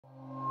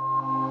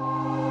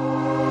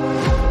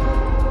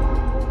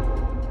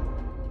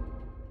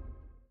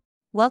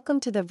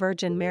Welcome to the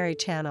Virgin Mary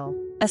channel,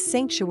 a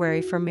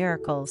sanctuary for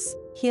miracles,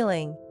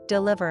 healing,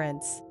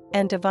 deliverance,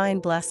 and divine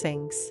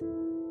blessings.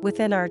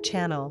 Within our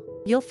channel,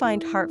 you'll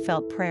find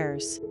heartfelt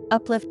prayers,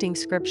 uplifting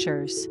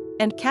scriptures,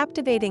 and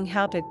captivating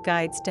how-to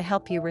guides to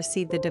help you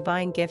receive the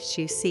divine gifts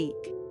you seek.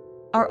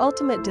 Our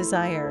ultimate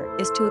desire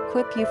is to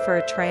equip you for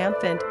a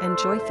triumphant and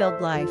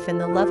joy-filled life in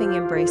the loving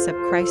embrace of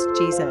Christ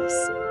Jesus.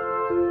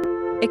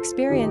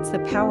 Experience the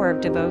power of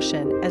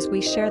devotion as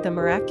we share the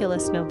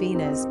Miraculous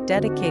Novenas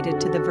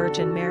dedicated to the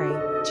Virgin Mary,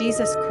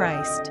 Jesus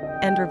Christ,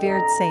 and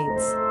revered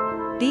saints.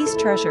 These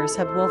treasures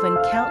have woven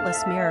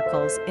countless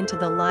miracles into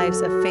the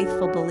lives of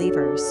faithful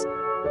believers.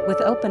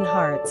 With open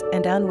hearts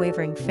and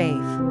unwavering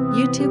faith,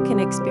 you too can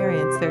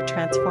experience their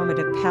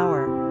transformative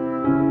power.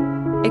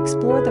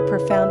 Explore the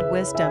profound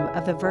wisdom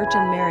of the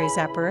Virgin Mary's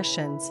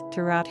apparitions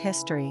throughout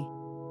history.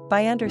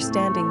 By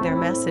understanding their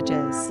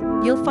messages,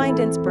 you'll find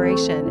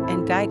inspiration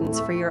and guidance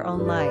for your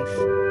own life.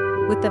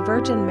 With the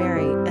Virgin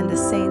Mary and the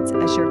saints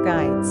as your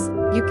guides,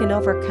 you can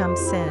overcome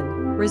sin,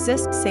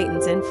 resist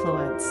Satan's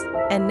influence,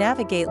 and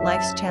navigate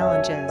life's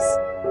challenges.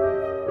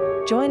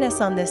 Join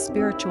us on this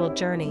spiritual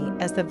journey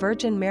as the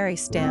Virgin Mary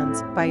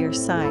stands by your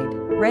side,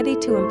 ready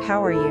to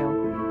empower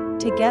you.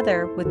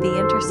 Together with the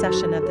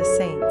intercession of the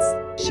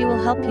saints, she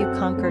will help you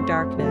conquer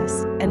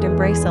darkness and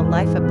embrace a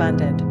life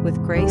abundant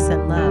with grace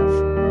and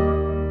love.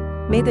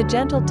 May the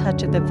gentle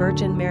touch of the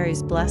Virgin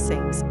Mary's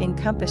blessings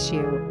encompass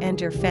you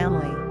and your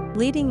family,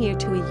 leading you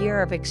to a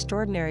year of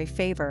extraordinary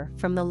favor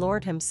from the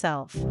Lord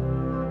Himself.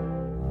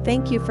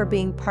 Thank you for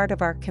being part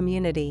of our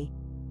community.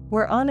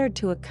 We're honored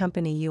to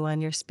accompany you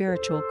on your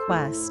spiritual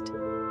quest.